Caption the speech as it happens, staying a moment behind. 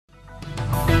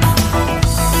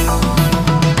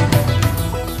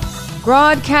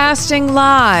Broadcasting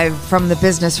live from the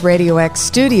Business Radio X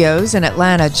studios in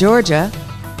Atlanta, Georgia,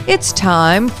 it's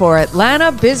time for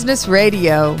Atlanta Business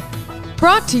Radio.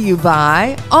 Brought to you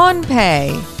by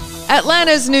OnPay,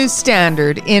 Atlanta's new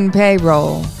standard in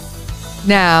payroll.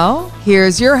 Now,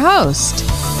 here's your host.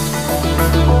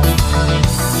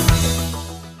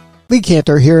 Lee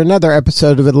Cantor here, another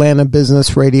episode of Atlanta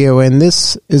Business Radio, and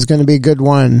this is going to be a good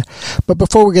one. But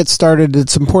before we get started,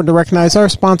 it's important to recognize our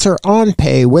sponsor,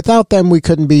 OnPay. Without them, we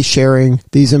couldn't be sharing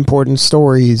these important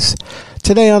stories.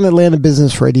 Today on Atlanta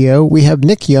Business Radio, we have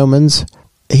Nic Yeomans.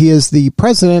 He is the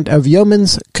president of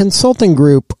Yeomans Consulting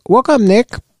Group. Welcome, Nic.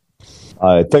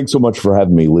 Thanks so much for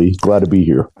having me, Lee. Glad to be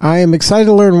here. I am excited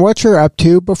to learn what you're up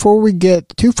to. Before we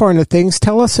get too far into things,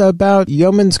 tell us about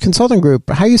Yeomans Consulting Group.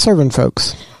 How are you serving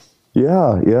folks?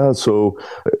 Yeah. So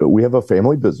we have a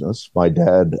family business. My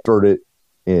dad started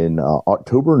in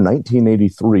October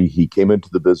 1983. He came into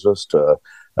the business to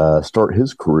start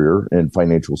his career in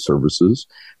financial services.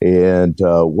 And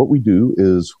what we do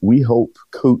is we help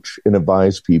coach and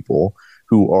advise people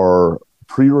who are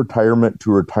pre-retirement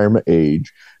to retirement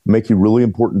age, making really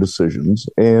important decisions.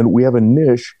 And we have a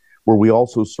niche where we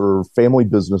also serve family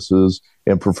businesses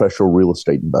and professional real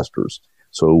estate investors.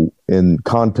 So in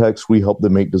context, we help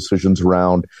them make decisions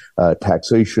around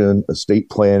taxation, estate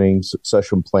planning,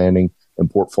 succession planning, and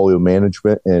portfolio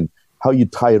management, and how you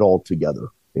tie it all together.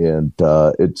 And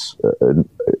it's an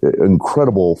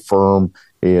incredible firm,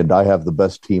 and I have the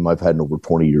best team I've had in over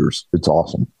 20 years. It's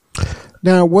awesome.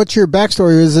 Now, what's your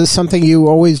backstory? Is this something you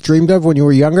always dreamed of when you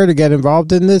were younger to get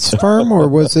involved in this firm, or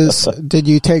did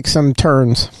you take some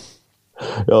turns?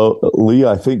 Lee,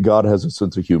 I think God has a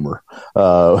sense of humor.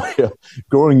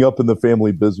 Growing up in the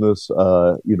family business,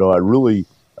 I really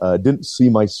didn't see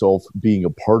myself being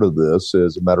a part of this.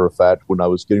 As a matter of fact, when I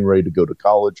was getting ready to go to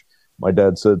college, my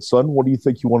dad said, "Son, what do you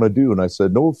think you want to do?" And I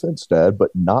said, "No offense, Dad, but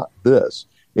not this.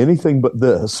 Anything but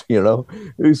this." And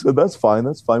he said, That's fine.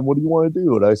 What do you want to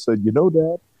do?" And I said,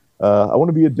 Dad, I want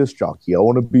to be a disc jockey. I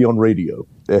want to be on radio.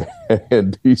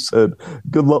 And he said,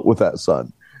 "Good luck with that,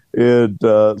 son." And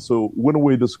so went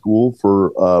away to school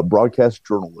for broadcast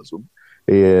journalism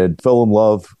and fell in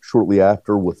love shortly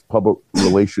after with public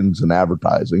relations and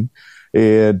advertising.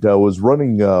 And was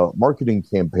running marketing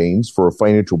campaigns for a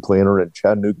financial planner in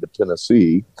Chattanooga,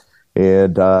 Tennessee.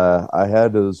 And I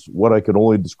had what I can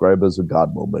only describe as a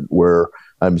God moment, where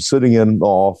I'm sitting in the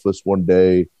office one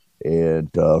day, and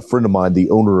a friend of mine, the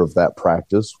owner of that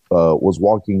practice, was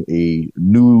walking a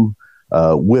new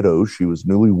widow. She was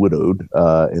newly widowed,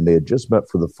 and they had just met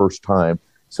for the first time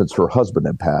since her husband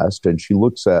had passed. And she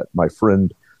looks at my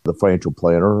friend, the financial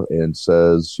planner, and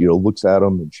says, looks at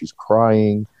him, and she's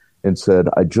crying and said,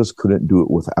 "I just couldn't do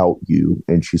it without you."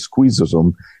 And she squeezes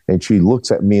him, and she looks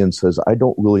at me and says, "I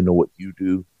don't really know what you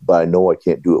do, but I know I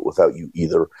can't do it without you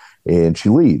either." And she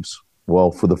leaves. Well,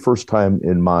 for the first time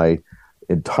in my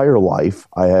entire life,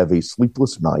 I have a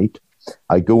sleepless night.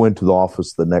 I go into the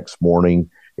office the next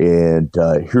morning, and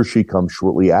here she comes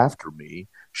shortly after me.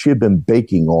 She had been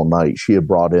baking all night. She had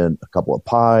brought in a couple of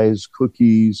pies,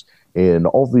 cookies, and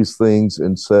all these things,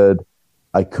 and said,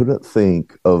 "I couldn't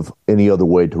think of any other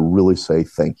way to really say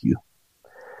thank you."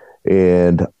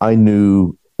 And I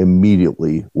knew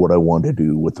immediately what I wanted to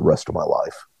do with the rest of my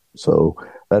life. So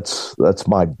that's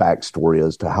my backstory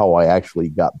as to how I actually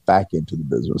got back into the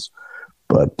business.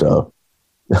 But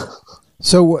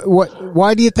so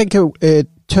why do you think it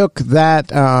took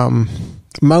that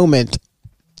moment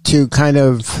to kind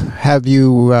of have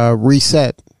you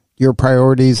reset your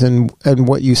priorities and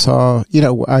what you saw,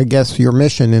 I guess your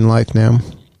mission in life now?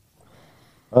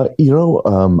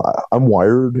 I'm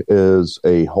wired as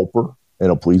a helper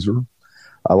and a pleaser.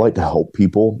 I like to help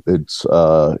people. It's,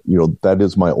 that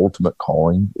is my ultimate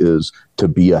calling, is to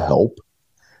be a help.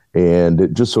 And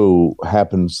it just so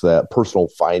happens that personal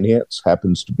finance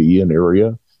happens to be an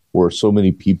area where so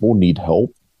many people need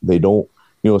help. They don't,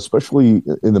 especially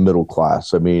in the middle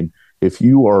class. I mean, if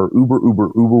you are uber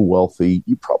wealthy,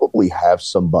 you probably have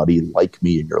somebody like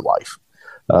me in your life.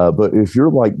 But if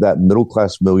you're like that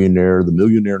middle-class millionaire, the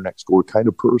millionaire next door kind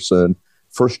of person,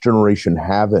 first generation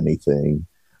have anything,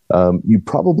 you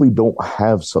probably don't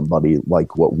have somebody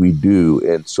like what we do.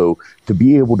 And so to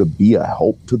be able to be a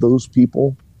help to those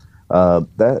people,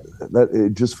 that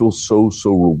it just feels so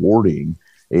rewarding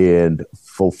and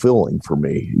fulfilling for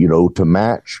me, to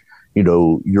match,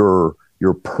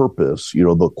 your purpose,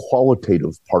 the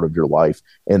qualitative part of your life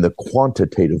and the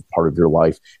quantitative part of your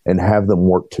life, and have them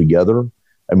work together.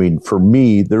 I mean, for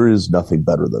me, there is nothing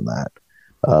better than that.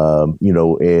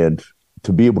 And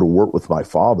to be able to work with my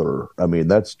father, I mean,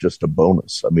 that's just a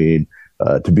bonus. I mean,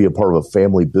 to be a part of a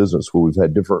family business where we've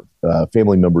had different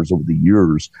family members over the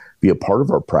years be a part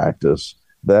of our practice,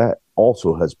 that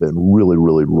also has been really,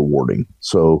 really rewarding.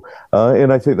 So,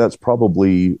 and I think that's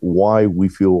probably why we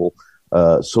feel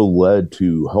so led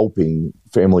to helping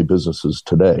family businesses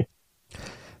today.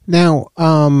 Now,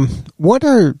 what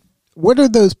are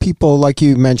those people, like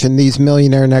you mentioned, these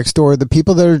millionaire next door, the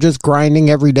people that are just grinding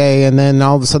every day, and then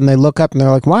all of a sudden they look up and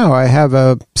they're like, wow, I have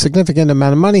a significant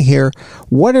amount of money here.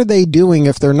 What are they doing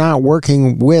if they're not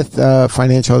working with a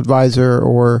financial advisor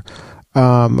or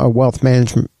a wealth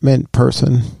management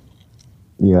person?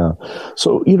 Yeah.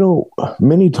 So,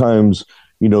 many times,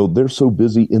 they're so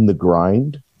busy in the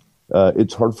grind,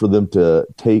 it's hard for them to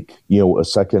take, a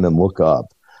second and look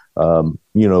up,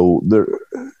 they're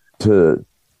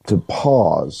to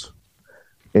pause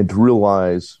and to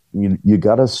realize you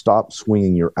got to stop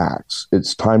swinging your axe.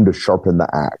 It's time to sharpen the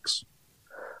axe.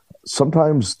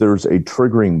 Sometimes there's a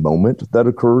triggering moment that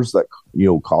occurs that,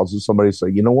 causes somebody to say,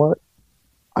 you know what,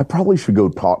 I probably should go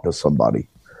talk to somebody.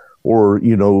 Or,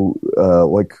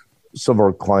 like some of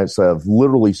our clients have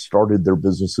literally started their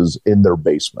businesses in their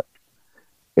basement,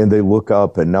 and they look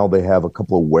up and now they have a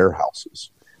couple of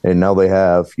warehouses, and now they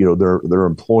have, they're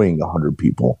employing 100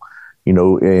 people,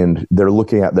 and they're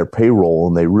looking at their payroll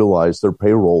and they realize their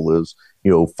payroll is,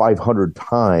 500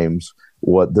 times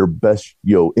what their best,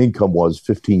 income was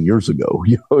 15 years ago.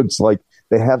 It's like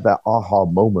they have that aha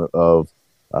moment of,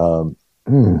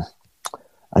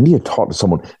 I need to talk to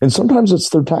someone. And sometimes it's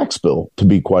their tax bill, to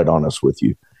be quite honest with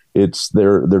you. It's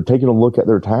they're taking a look at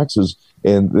their taxes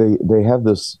and they have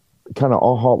this kind of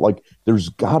aha, like there's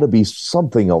got to be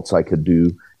something else I could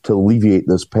do to alleviate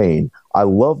this pain. I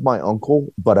love my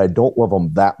uncle, but I don't love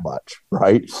him that much,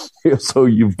 right? So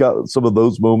you've got some of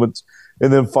those moments.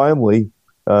 And then finally,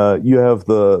 you have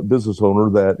the business owner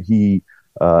that he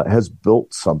has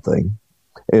built something,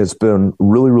 and it's been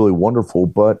really, really wonderful,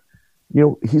 but,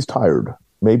 he's tired.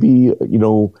 Maybe,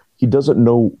 he doesn't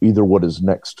know either what his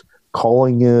next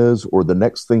calling is or the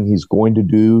next thing he's going to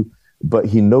do, but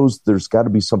he knows there's got to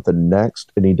be something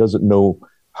next, and he doesn't know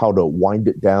how to wind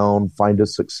it down, find a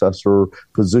successor,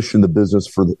 position the business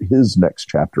for his next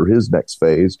chapter, his next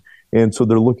phase. And so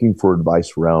they're looking for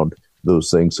advice around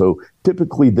those things. So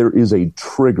typically there is a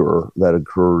trigger that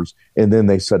occurs, and then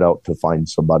they set out to find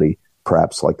somebody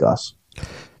perhaps like us.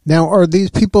 Now, are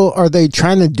these people, are they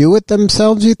trying to do it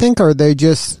themselves, you think? Or are they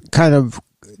just kind of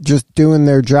just doing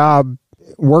their job,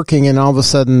 working, and all of a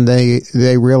sudden they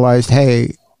realized,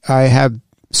 hey, I have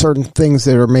certain things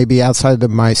that are maybe outside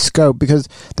of my scope? Because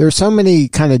there's so many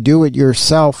kind of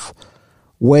do-it-yourself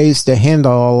ways to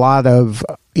handle a lot of,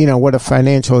 what a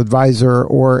financial advisor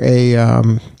or a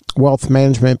wealth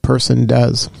management person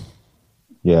does.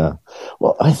 Yeah.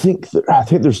 Well, I think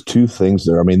there's two things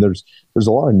there. I mean, there's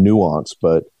a lot of nuance,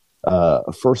 but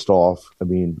first off, I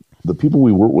mean, the people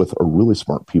we work with are really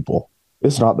smart people.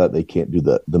 It's not that they can't do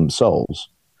that themselves,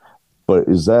 but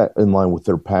is that in line with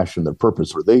their passion, their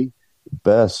purpose? Are they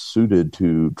best suited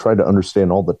to try to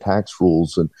understand all the tax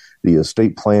rules and the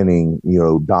estate planning,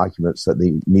 documents that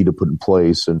they need to put in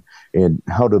place, and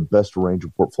how to best arrange a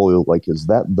portfolio? Like, is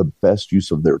that the best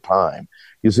use of their time?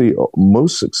 You see,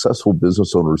 most successful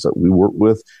business owners that we work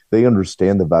with, they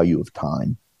understand the value of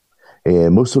time.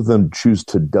 And most of them choose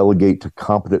to delegate to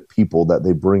competent people that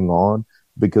they bring on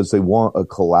because they want a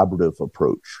collaborative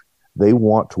approach. They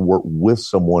want to work with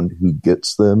someone who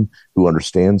gets them, who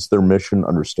understands their mission,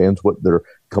 understands what their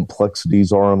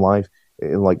complexities are in life.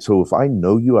 And so if I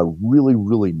know you, I really,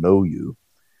 really know you,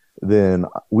 then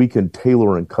we can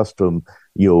tailor and custom,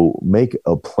 make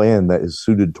a plan that is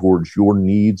suited towards your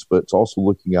needs, but it's also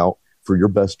looking out for your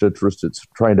best interest. It's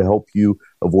trying to help you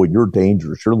avoid your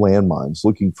dangers, your landmines,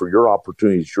 looking for your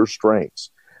opportunities, your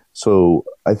strengths. So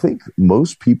I think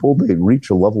most people, they reach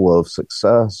a level of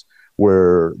success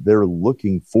where they're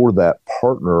looking for that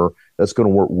partner that's going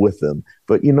to work with them.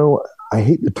 But, I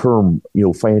hate the term,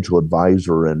 financial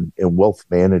advisor and wealth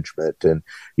management and,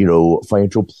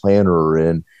 financial planner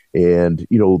and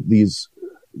these,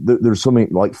 there's so many,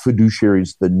 like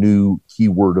fiduciaries, the new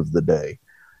keyword of the day.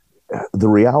 The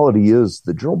reality is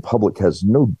the general public has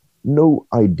no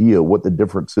idea what the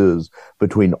difference is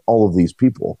between all of these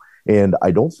people. And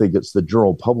I don't think it's the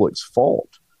general public's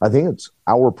fault. I think it's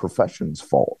our profession's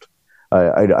fault.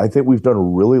 I think we've done a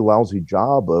really lousy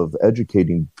job of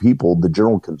educating people, the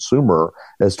general consumer,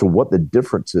 as to what the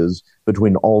difference is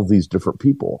between all of these different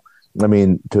people. I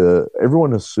mean,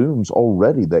 everyone assumes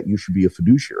already that you should be a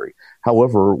fiduciary.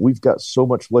 However, we've got so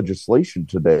much legislation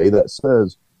today that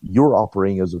says you're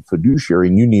operating as a fiduciary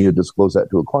and you need to disclose that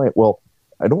to a client. Well,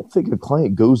 I don't think a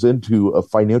client goes into a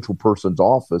financial person's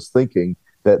office thinking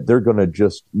that they're going to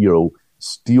just,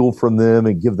 steal from them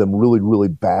and give them really, really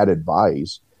bad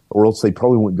advice, or else they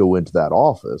probably wouldn't go into that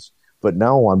office. But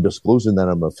now I'm disclosing that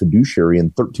I'm a fiduciary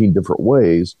in 13 different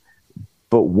ways.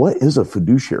 But what is a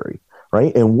fiduciary,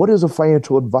 right? And what is a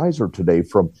financial advisor today,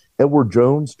 from Edward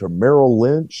Jones to Merrill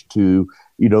Lynch to,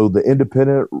 the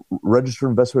independent registered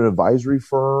investment advisory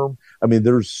firm? I mean,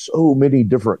 there's so many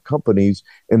different companies,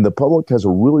 and the public has a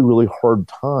really, really hard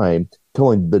time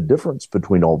telling the difference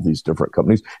between all these different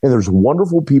companies. And there's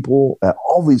wonderful people at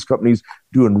all these companies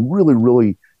doing really,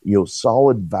 really,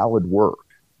 solid, valid work.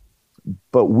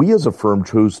 But we as a firm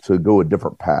chose to go a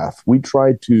different path. We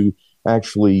tried to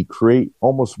actually create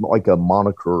almost like a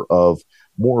moniker of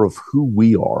more of who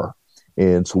we are.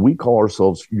 And so we call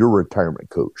ourselves your retirement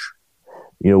coach.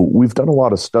 We've done a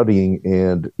lot of studying,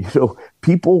 and,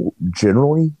 people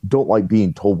generally don't like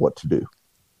being told what to do.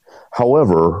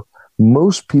 However,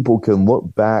 most people can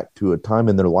look back to a time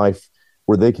in their life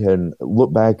where they can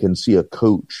look back and see a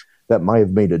coach that might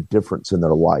have made a difference in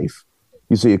their life.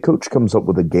 You see, a coach comes up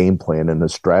with a game plan and a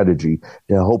strategy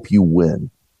to help you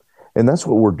win. And that's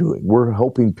what we're doing. We're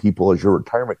helping people, as your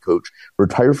retirement coach,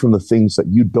 retire from the things that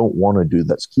you don't want to do,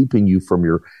 that's keeping you from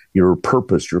your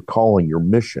purpose, your calling, your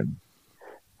mission,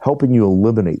 helping you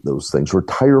eliminate those things,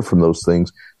 retire from those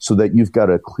things, so that you've got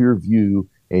a clear view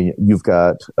and you've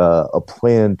got a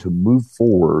plan to move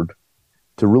forward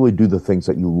to really do the things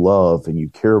that you love and you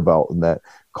care about and that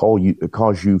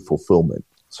cause you fulfillment.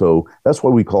 So that's why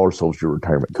we call ourselves your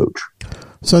retirement coach.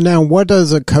 So now, what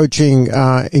does a coaching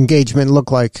engagement look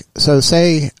like? So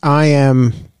say I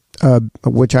am,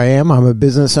 which I am, I'm a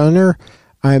business owner.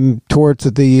 I'm towards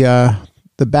the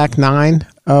back nine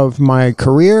of my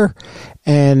career,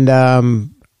 and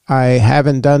I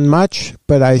haven't done much,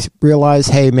 but I realize,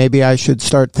 hey, maybe I should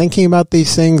start thinking about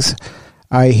these things.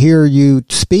 I hear you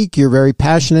speak. You're very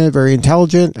passionate, very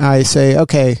intelligent. I say,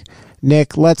 okay,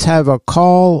 Nic, let's have a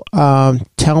call.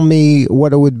 Tell me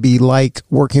what it would be like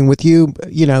working with you.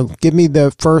 Give me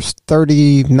the first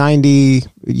 30, 90,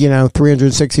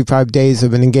 365 days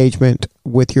of an engagement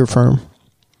with your firm.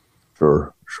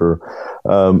 Sure.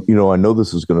 I know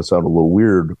this is going to sound a little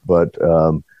weird, but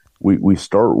we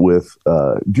start with,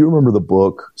 do you remember the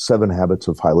book, 7 Habits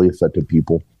of Highly Effective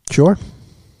People? Sure.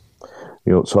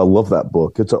 So I love that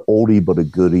book. It's an oldie but a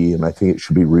goodie, and I think it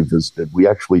should be revisited. We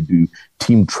actually do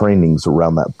team trainings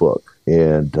around that book,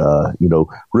 and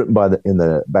written back in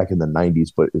the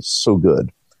 90s, but it's so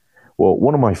good. Well,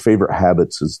 one of my favorite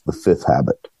habits is the 5th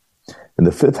habit, and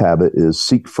the 5th habit is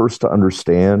seek first to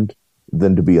understand,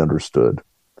 then to be understood.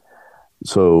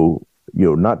 So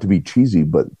not to be cheesy,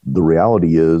 but the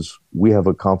reality is we have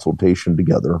a consultation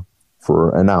together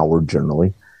for an hour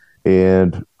generally.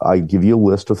 And I give you a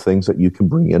list of things that you can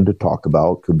bring in to talk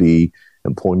about. Could be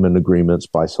employment agreements,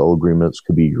 buy-sell agreements,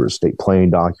 could be your estate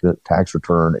planning document, tax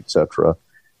return, etc.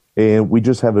 And we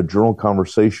just have a general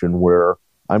conversation where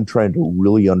I'm trying to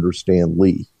really understand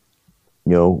Lee.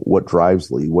 What drives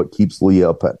Lee? What keeps Lee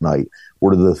up at night?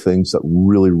 What are the things that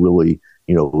really, really,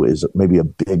 is maybe a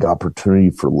big opportunity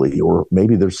for Lee? Or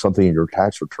maybe there's something in your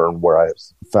tax return where I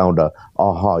found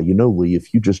Lee,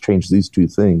 if you just change these 2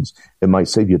 things, it might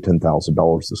save you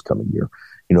 $10,000 this coming year.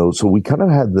 So we kind of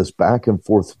had this back and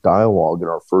forth dialogue in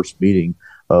our first meeting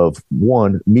of,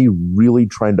 one, me really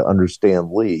trying to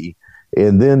understand Lee,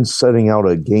 and then setting out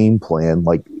a game plan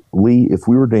like, Lee, if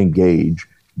we were to engage,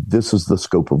 this is the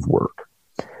scope of work.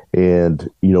 And,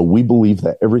 we believe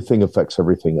that everything affects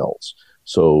everything else.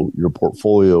 So your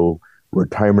portfolio,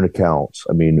 retirement accounts,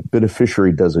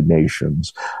 beneficiary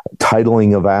designations,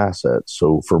 titling of assets.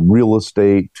 So from real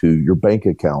estate to your bank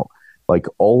account, like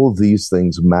all of these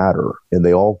things matter, and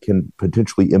they all can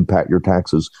potentially impact your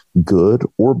taxes, good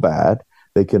or bad.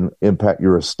 They can impact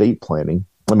your estate planning.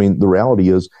 The reality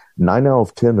is 9 out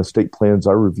of 10 estate plans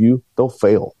I review, they'll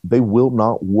fail. They will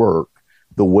not work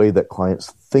the way that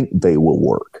clients think they will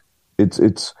work. It's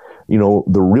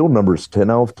the real number is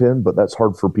 10 out of 10, but that's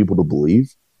hard for people to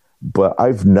believe. But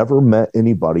I've never met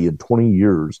anybody in 20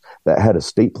 years that had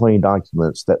estate planning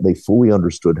documents that they fully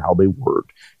understood how they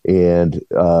worked. And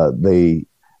they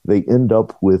end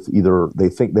up with either they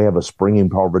think they have a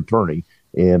springing power of attorney,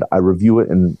 and I review it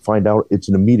and find out it's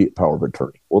an immediate power of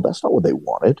attorney. Well, that's not what they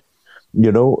wanted,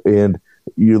 and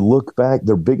you look back,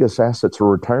 their biggest assets are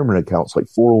retirement accounts like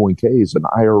 401ks and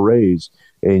IRAs.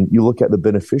 And you look at the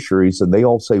beneficiaries and they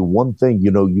all say one thing,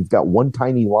 you've got one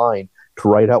tiny line to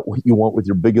write out what you want with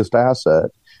your biggest asset.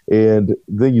 And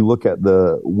then you look at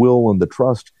the will and the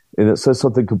trust and it says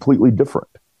something completely different.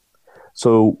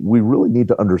 So we really need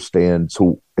to understand.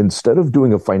 So instead of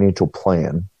doing a financial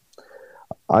plan,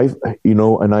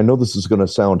 and I know this is going to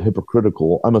sound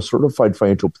hypocritical, I'm a certified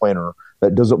financial planner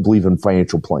that doesn't believe in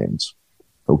financial plans.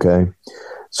 Okay.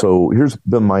 So here's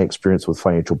been my experience with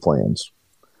financial plans.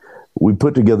 We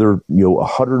put together,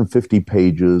 150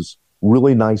 pages,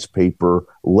 really nice paper,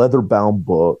 leather bound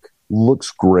book,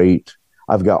 looks great.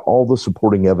 I've got all the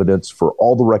supporting evidence for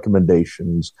all the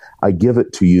recommendations. I give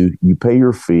it to you. You pay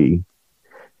your fee.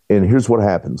 And here's what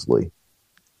happens, Lee.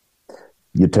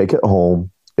 You take it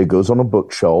home. It goes on a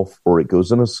bookshelf or it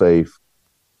goes in a safe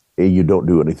and you don't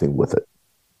do anything with it.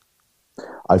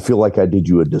 I feel like I did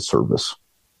you a disservice.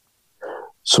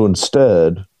 So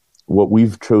instead, what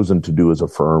we've chosen to do as a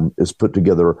firm is put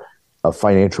together a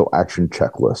financial action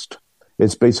checklist.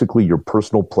 It's basically your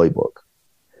personal playbook.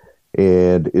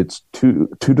 And it's two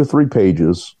to 3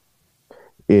 pages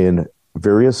in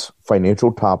various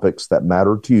financial topics that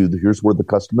matter to you. Here's where the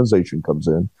customization comes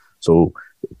in. So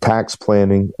tax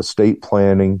planning, estate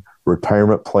planning,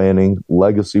 retirement planning,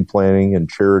 legacy planning, and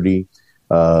charity.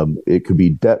 It could be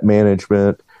debt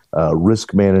management,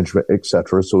 risk management,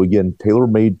 etc. So again,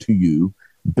 tailor-made to you,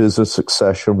 business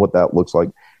succession, what that looks like.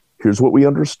 Here's what we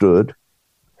understood.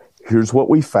 Here's what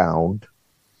we found.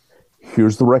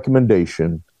 Here's the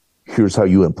recommendation. Here's how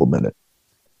you implement it.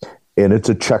 And it's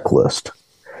a checklist.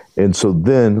 And so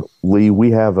then, Lee,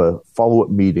 we have a follow-up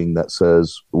meeting that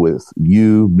says with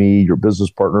you, me, your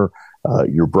business partner,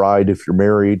 your bride, if you're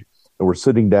married, and we're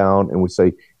sitting down and we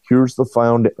say, here's the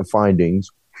findings,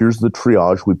 here's the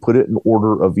triage. We put it in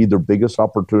order of either biggest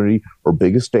opportunity or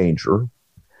biggest danger.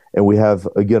 And we have,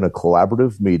 again, a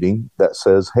collaborative meeting that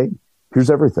says, hey, here's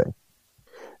everything.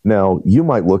 Now, you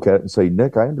might look at it and say,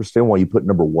 Nick, I understand why you put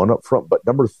number 1 up front, but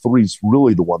number 3 is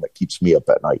really the one that keeps me up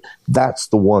at night. That's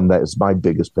the one that is my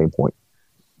biggest pain point.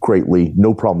 Greatly,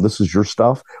 no problem. This is your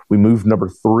stuff. We move number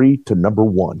 3 to number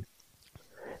 1.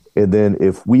 And then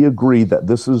if we agree that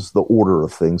this is the order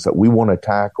of things that we want to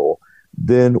tackle,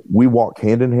 then we walk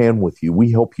hand in hand with you.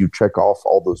 We help you check off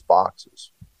all those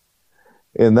boxes.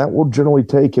 And that will generally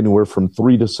take anywhere from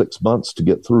 3 to 6 months to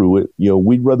get through it.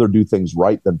 We'd rather do things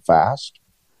right than fast.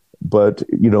 But,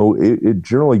 it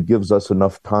generally gives us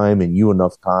enough time and you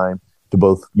enough time to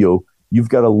both, you've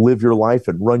got to live your life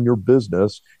and run your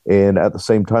business. And at the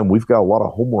same time, we've got a lot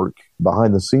of homework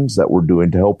behind the scenes that we're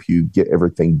doing to help you get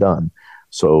everything done.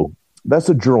 So that's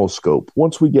a general scope.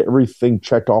 Once we get everything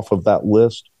checked off of that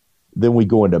list, then we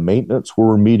go into maintenance where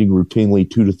we're meeting routinely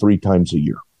 2 to 3 times a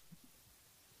year.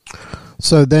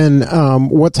 So then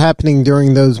what's happening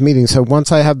during those meetings? So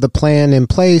once I have the plan in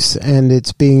place and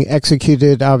it's being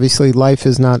executed, obviously life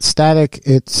is not static.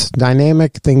 It's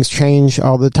dynamic. Things change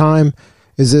all the time.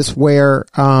 Is this where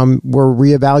we're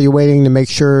reevaluating to make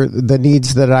sure the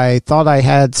needs that I thought I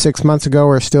had 6 months ago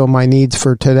are still my needs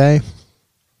for today?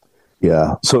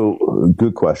 Yeah. So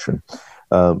good question.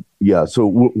 So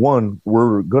one,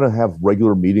 we're going to have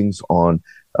regular meetings on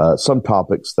some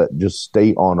topics that just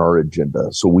stay on our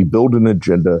agenda. So we build an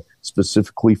agenda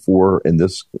specifically for, in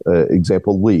this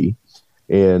example, Lee.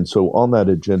 And so on that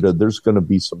agenda, there's going to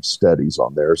be some studies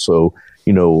on there. So,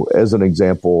 as an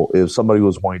example, if somebody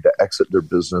was wanting to exit their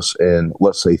business in,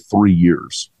 let's say, 3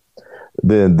 years,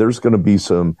 then there's going to be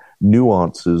some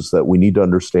nuances that we need to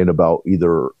understand about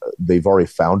either they've already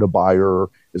found a buyer,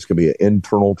 it's going to be an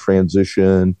internal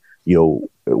transition,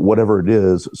 whatever it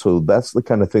is. So that's the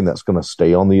kind of thing that's going to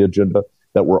stay on the agenda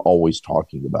that we're always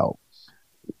talking about.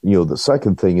 The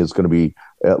second thing is going to be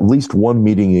at least one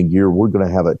meeting a year. We're going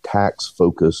to have a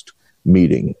tax-focused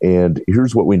meeting. And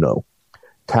here's what we know.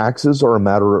 Taxes are a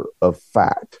matter of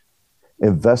fact.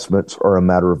 Investments are a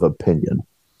matter of opinion.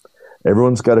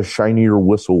 Everyone's got a shinier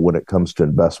whistle when it comes to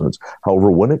investments.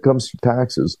 However, when it comes to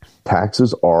taxes,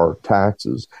 taxes are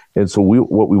taxes. And so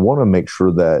what we want to make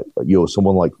sure that,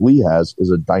 someone like Lee has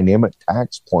is a dynamic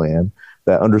tax plan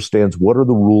that understands what are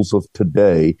the rules of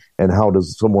today and how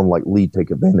does someone like Lee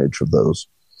take advantage of those.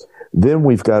 Then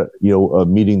we've got, a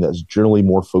meeting that's generally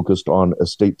more focused on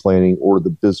estate planning or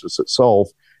the business itself.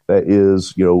 That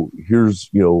is,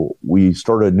 we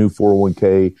started a new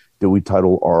 401k. Did we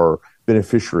title our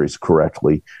beneficiaries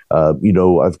correctly?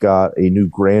 I've got a new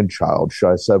grandchild.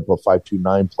 Should I set up a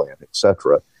 529 plan,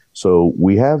 etc.? So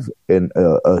we have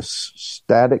a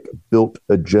static built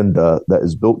agenda that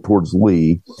is built towards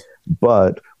Lee,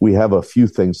 but we have a few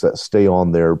things that stay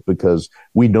on there because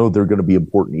we know they're going to be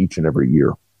important each and every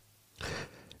year.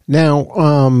 Now,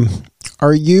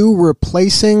 are you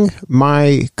replacing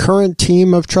my current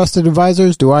team of trusted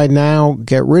advisors? Do I now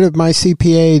get rid of my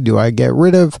CPA? Do I get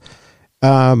rid of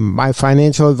my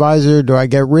financial advisor? Do I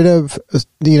get rid of,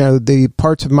 the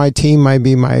parts of my team might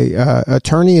be my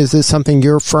attorney? Is this something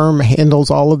your firm handles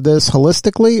all of this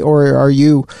holistically, or are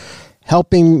you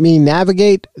helping me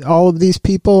navigate all of these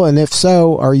people? And if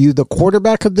so, are you the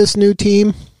quarterback of this new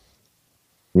team?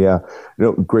 Yeah,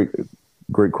 great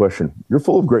Great question. You're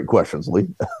full of great questions, Lee.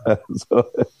 So,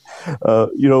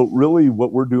 really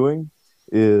what we're doing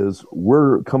is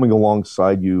we're coming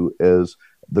alongside you as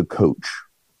the coach.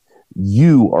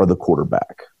 You are the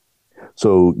quarterback.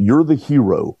 So you're the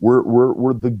hero.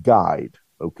 We're the guide.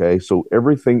 Okay. So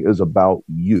everything is about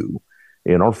you,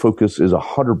 and our focus is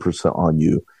 100% on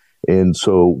you. And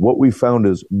so what we found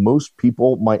is most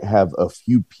people might have a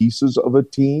few pieces of a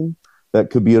team that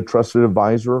could be a trusted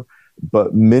advisor,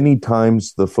 but many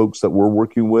times the folks that we're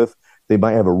working with, they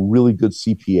might have a really good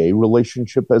CPA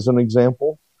relationship as an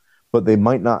example, but they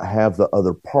might not have the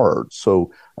other parts.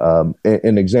 So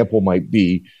an example might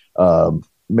be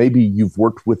maybe you've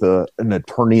worked with an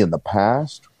attorney in the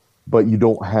past, but you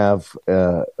don't have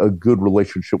a good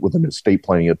relationship with an estate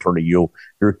planning attorney.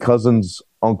 Your cousin's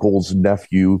uncle's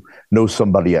nephew knows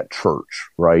somebody at church,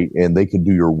 right? And they can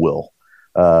do your will.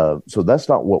 So that's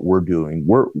not what we're doing.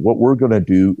 What we're going to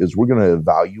do is we're going to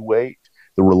evaluate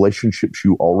the relationships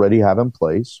you already have in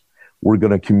place. We're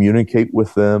going to communicate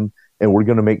with them, and we're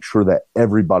going to make sure that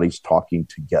everybody's talking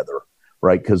together,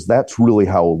 right? Because that's really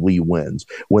how Lee wins.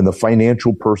 When the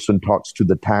financial person talks to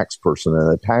the tax person,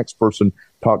 and the tax person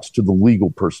talks to the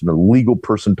legal person, and the legal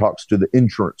person talks to the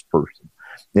insurance person,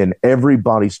 and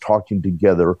everybody's talking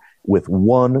together with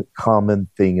one common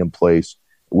thing in place,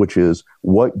 which is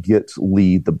what gets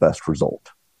Lee the best result.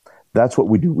 That's what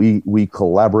we do. We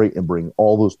collaborate and bring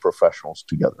all those professionals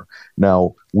together.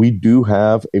 Now, we do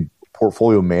have a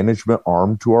portfolio management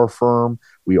arm to our firm.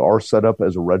 We are set up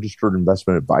as a registered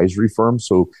investment advisory firm.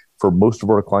 So for most of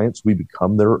our clients, we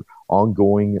become their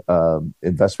ongoing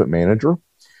investment manager.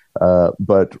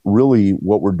 But really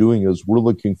what we're doing is we're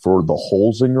looking for the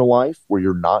holes in your life where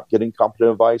you're not getting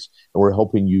competent advice, and we're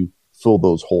helping you fill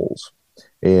those holes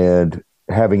and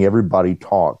having everybody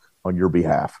talk on your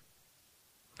behalf.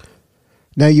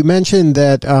 Now, you mentioned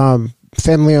that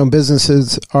family-owned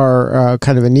businesses are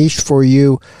kind of a niche for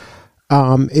you.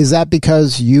 Is that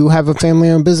because you have a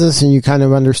family-owned business and you kind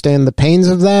of understand the pains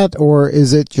of that? Or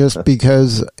is it just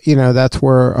because, that's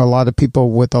where a lot of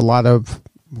people with a lot of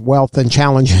wealth and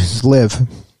challenges live?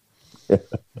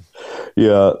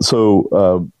 Yeah.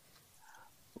 So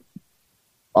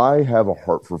I have a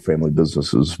heart for family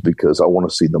businesses because I want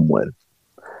to see them win.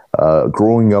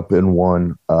 Growing up in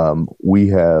one, we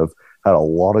have had a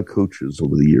lot of coaches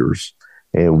over the years,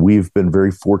 and we've been very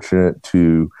fortunate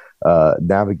to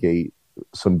navigate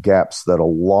some gaps that a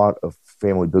lot of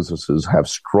family businesses have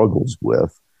struggles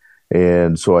with.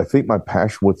 And so I think my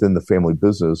passion within the family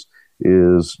business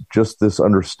is just this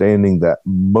understanding that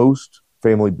most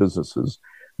family businesses,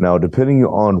 now depending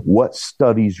on what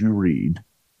studies you read,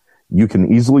 you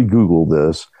can easily Google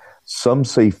this. Some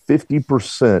say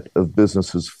 50% of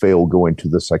businesses fail going to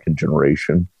the second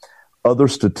generation. Other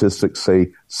statistics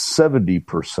say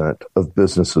 70% of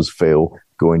businesses fail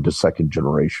going to second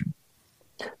generation.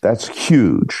 That's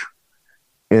huge.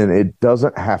 And it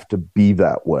doesn't have to be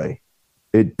that way.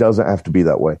 It doesn't have to be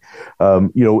that way.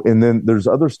 And then there's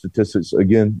other statistics.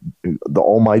 Again, the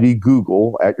almighty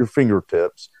Google at your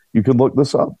fingertips. You can look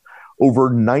this up.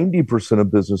 Over 90%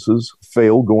 of businesses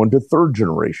fail going to third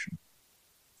generation.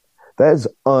 That is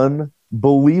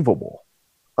unbelievable.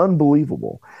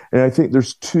 Unbelievable. And I think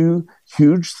there's two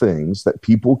huge things that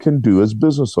people can do as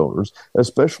business owners,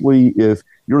 especially if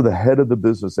you're the head of the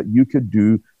business, that you could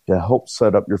do to help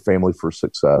set up your family for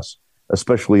success,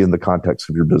 especially in the context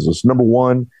of your business. Number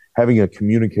one, having a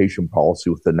communication policy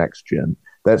with the next gen.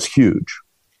 That's huge.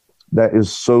 That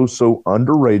is so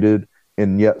underrated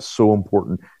and yet so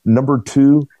important. Number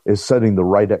two is setting the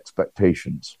right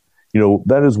expectations.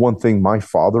 That is one thing my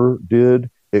father did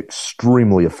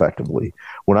extremely effectively.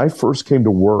 When I first came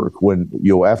to work,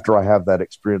 after I have that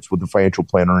experience with the financial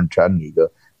planner in Chattanooga,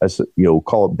 I said,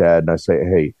 call up Dad and I say,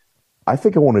 hey, I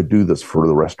think I want to do this for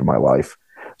the rest of my life.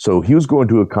 So he was going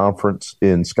to a conference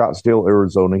in Scottsdale,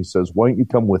 Arizona. He says, why don't you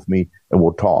come with me and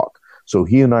we'll talk? So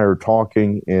he and I are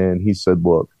talking, and he said,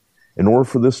 look, in order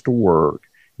for this to work,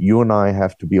 you and I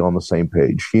have to be on the same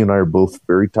page. He and I are both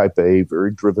very type A,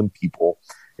 very driven people.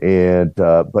 And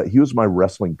but he was my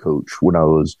wrestling coach when I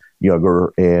was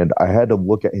younger, and I had to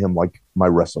look at him like my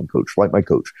wrestling coach, like my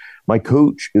coach. My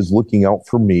coach is looking out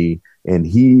for me, and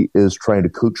he is trying to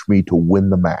coach me to win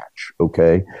the match.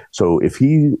 Okay, so if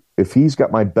he's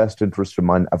got my best interest in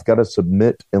mind, I've got to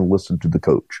submit and listen to the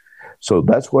coach. So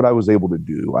that's what I was able to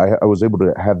do. I was able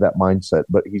to have that mindset.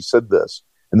 But he said this,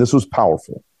 and this was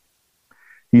powerful.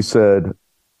 He said,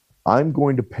 "I'm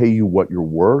going to pay you what you're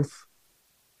worth,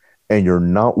 and you're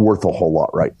not worth a whole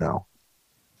lot right now."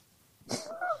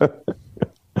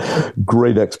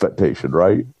 Great expectation,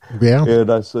 right? Yeah. And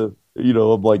I said,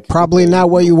 I'm like, probably not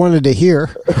what you wanted to hear.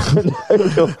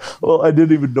 Well, I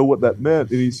didn't even know what that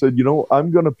meant. And he said,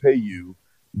 I'm going to pay you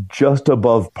just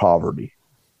above poverty.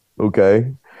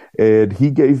 Okay. And he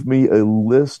gave me a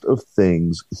list of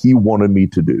things he wanted me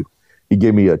to do. He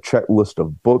gave me a checklist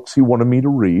of books he wanted me to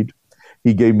read.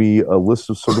 He gave me a list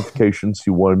of certifications he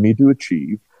wanted me to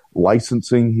achieve,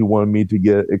 licensing he wanted me to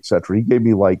get, etc. He gave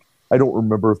me I don't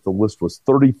remember if the list was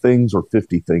 30 things or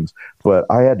 50 things, but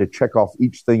I had to check off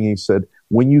each thing. He said,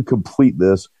 when you complete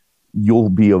this, you'll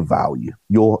be of value.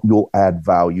 You'll add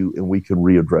value and we can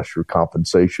readdress your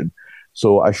compensation.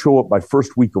 So I show up my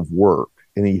first week of work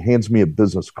and he hands me a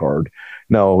business card.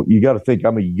 Now you got to think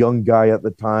I'm a young guy at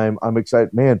the time. I'm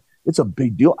excited, man. It's a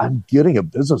big deal. I'm getting a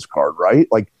business card, right?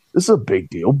 This is a big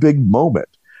deal, big moment.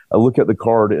 I look at the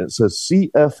card and it says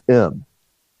CFM.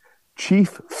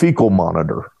 Chief Fecal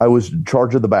Monitor. I was in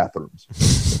charge of the bathrooms.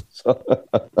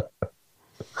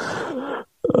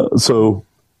 So,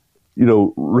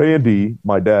 Randy,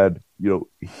 my dad,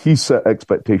 he set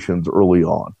expectations early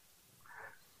on.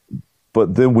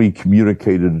 But then we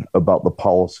communicated about the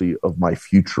policy of my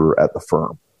future at the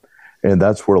firm. And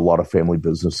that's where a lot of family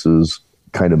businesses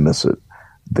kind of miss it.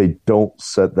 They don't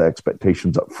set the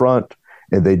expectations up front,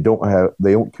 and they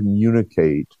don't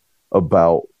communicate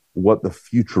about what the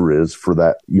future is for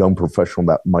that young professional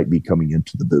that might be coming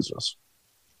into the business.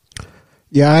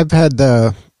 Yeah, I've had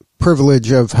the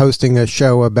privilege of hosting a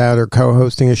show about or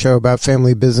co-hosting a show about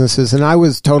family businesses, and I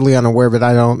was totally unaware of it.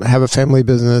 I don't have a family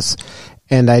business,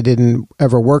 and I didn't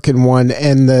ever work in one.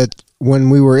 And when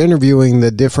we were interviewing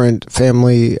the different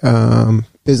family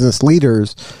business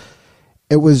leaders,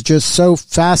 it was just so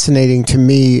fascinating to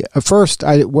me. At first,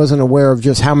 I wasn't aware of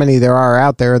just how many there are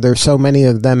out there. There's so many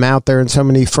of them out there, and so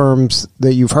many firms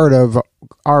that you've heard of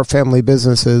are family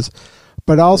businesses.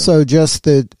 But also just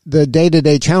the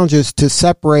day-to-day challenges to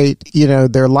separate,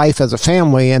 their life as a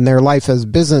family and their life as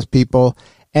business people.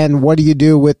 And what do you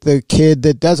do with the kid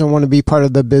that doesn't want to be part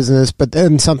of the business, but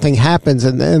then something happens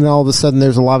and then all of a sudden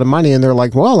there's a lot of money and they're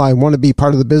like, well, I want to be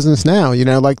part of the business now.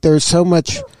 There's so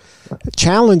much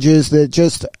challenges that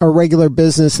just a regular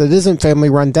business that isn't family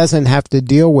run doesn't have to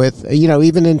deal with,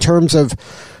 even in terms of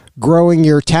growing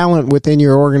your talent within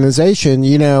your organization.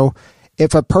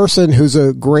 If a person who's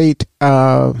a great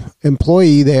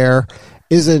employee there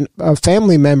isn't a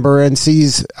family member and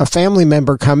sees a family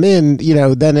member come in,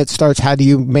 then it starts, how do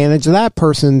you manage that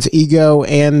person's ego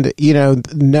and,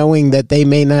 knowing that they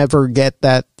may never get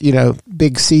that,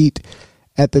 big seat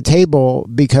at the table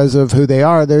because of who they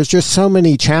are. There's just so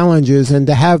many challenges, and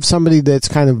to have somebody that's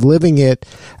kind of living it,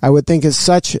 I would think is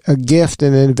such a gift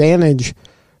and an advantage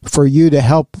for you to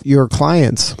help your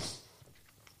clients.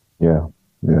 Yeah.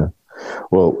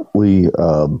 Well, Lee,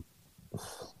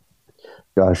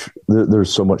 gosh,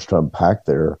 there's so much to unpack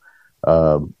there.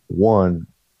 One,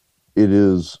 it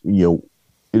is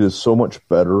so much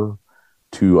better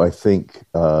to, I think,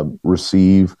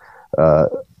 receive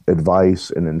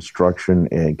advice and instruction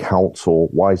and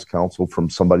wise counsel from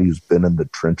somebody who's been in the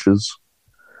trenches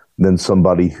than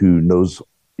somebody who knows,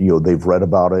 they've read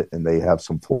about it and they have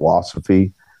some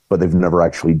philosophy, but they've never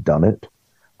actually done it.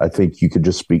 I think you could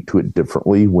just speak to it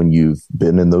differently when you've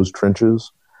been in those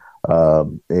trenches.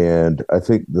 And I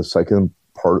think the second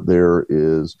part there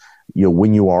is,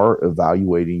 when you are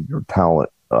evaluating your talent,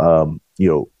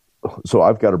 so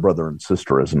I've got a brother and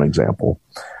sister as an example.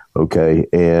 Okay.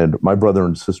 And my brother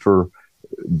and sister,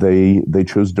 they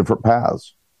chose different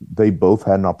paths. They both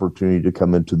had an opportunity to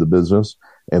come into the business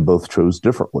and both chose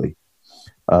differently,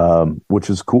 which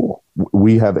is cool.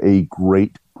 We have a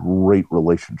great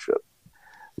relationship,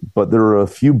 but there are a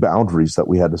few boundaries that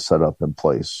we had to set up in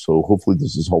place. So hopefully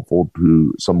this is helpful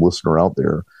to some listener out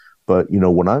there. But,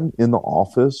 when I'm in the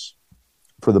office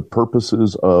for the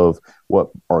purposes of what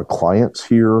our clients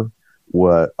hear,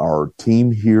 what our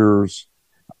team hears,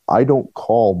 I don't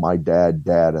call my dad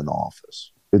in the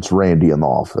office. It's Randy in the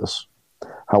office.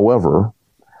 However,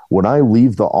 when I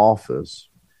leave the office,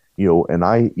 and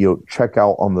I, check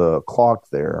out on the clock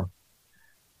there,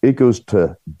 it goes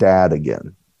to dad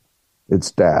again. It's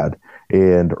dad.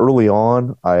 And early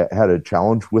on, I had a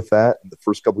challenge with that in the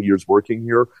first couple of years working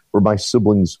here, where my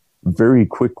siblings very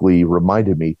quickly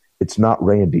reminded me, it's not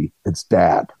Randy, it's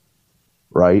dad.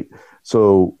 Right?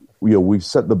 So, we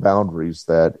set the boundaries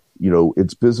that,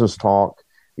 it's business talk,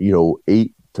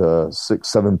 8 to 6,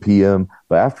 7 p.m.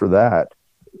 But after that,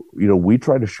 we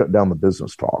try to shut down the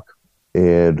business talk.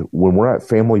 And when we're at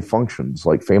family functions,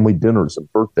 like family dinners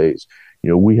and birthdays,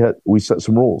 we set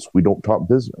some rules. We don't talk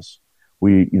business.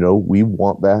 We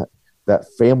want that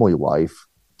family life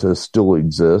to still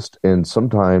exist. And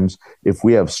sometimes if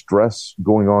we have stress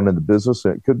going on in the business,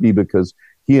 and it could be because,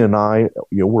 he and I,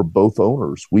 we're both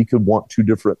owners. We could want two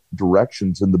different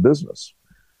directions in the business.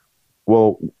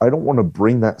 Well, I don't want to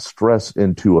bring that stress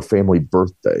into a family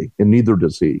birthday, and neither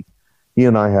does he. He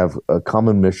and I have a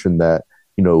common mission that,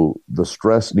 the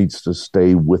stress needs to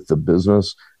stay with the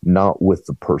business, not with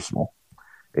the personal.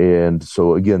 And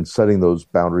so, again, setting those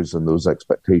boundaries and those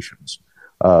expectations.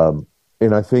 And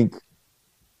I think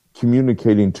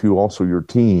communicating to also your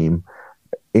team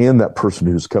and that person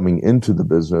who's coming into the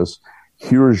business,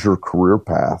 here is your career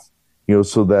path,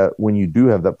 so that when you do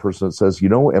have that person that says,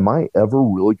 am I ever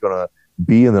really going to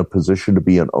be in a position to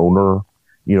be an owner?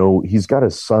 He's got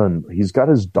his son, he's got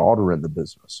his daughter in the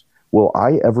business. Will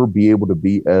I ever be able to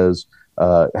be have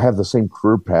the same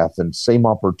career path and same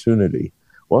opportunity?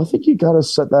 Well, I think you got to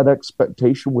set that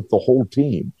expectation with the whole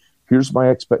team. Here's my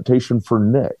expectation for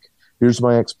Nick. Here's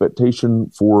my expectation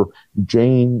for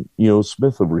Jane,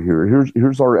 Smith over here.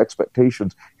 Here's our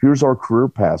expectations. Here's our career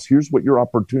paths. Here's what your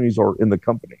opportunities are in the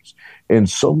companies. And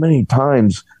so many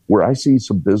times where I see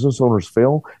some business owners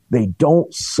fail, they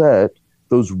don't set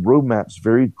those roadmaps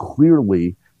very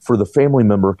clearly for the family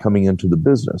member coming into the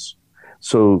business.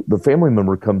 So the family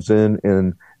member comes in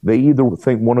and they either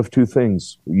think one of two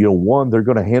things. One, they're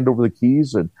going to hand over the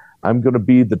keys and I'm going to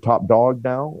be the top dog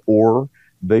now, or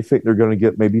they think they're going to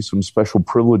get maybe some special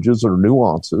privileges or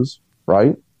nuances,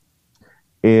 right?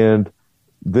 And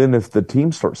then if the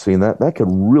team starts seeing that could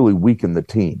really weaken the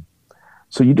team.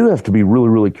 So you do have to be really,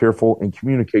 really careful, and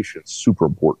communication is super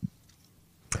important.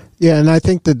 Yeah, and I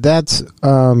think that's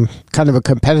kind of a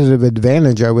competitive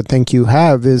advantage I would think you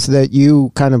have, is that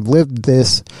you kind of lived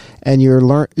this and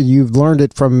you've learned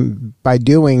it by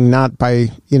doing, not by,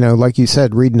 like you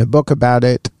said, reading a book about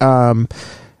it.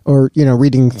 Or,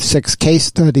 reading 6 case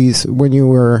studies when you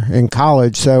were in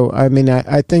college. So, I mean,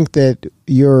 I think that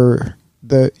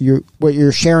what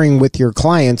you're sharing with your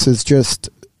clients is just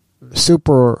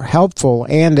super helpful,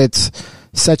 and it's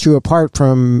set you apart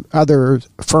from other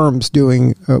firms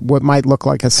doing what might look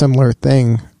like a similar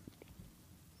thing.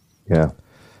 Yeah.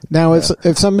 Now,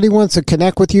 if somebody wants to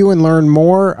connect with you and learn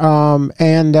more,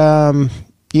 and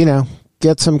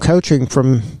get some coaching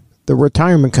from the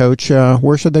retirement coach,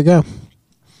 where should they go?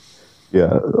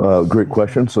 Yeah, great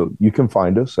question. So you can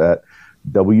find us at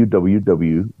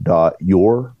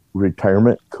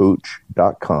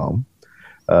www.yourretirementcoach.com.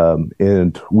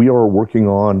 And we are working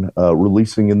on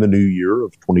releasing in the new year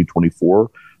of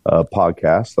 2024 a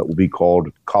podcast that will be called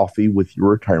Coffee with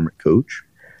Your Retirement Coach.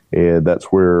 And that's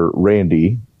where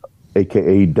Randy,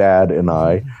 a.k.a. Dad, and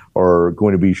I are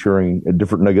going to be sharing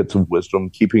different nuggets of wisdom,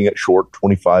 keeping it short,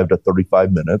 25 to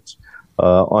 35 minutes.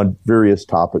 On various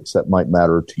topics that might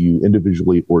matter to you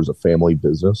individually or as a family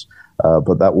business.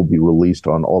 But that will be released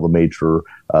on all the major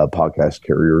podcast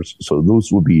carriers. So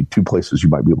those will be 2 places you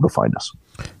might be able to find us.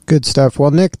 Good stuff. Well,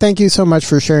 Nick, thank you so much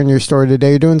for sharing your story today.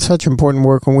 You're doing such important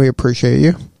work, and we appreciate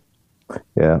you.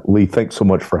 Yeah, Lee, thanks so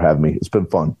much for having me. It's been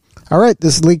fun. All right,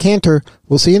 this is Lee Cantor.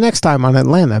 We'll see you next time on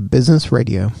Atlanta Business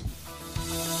Radio.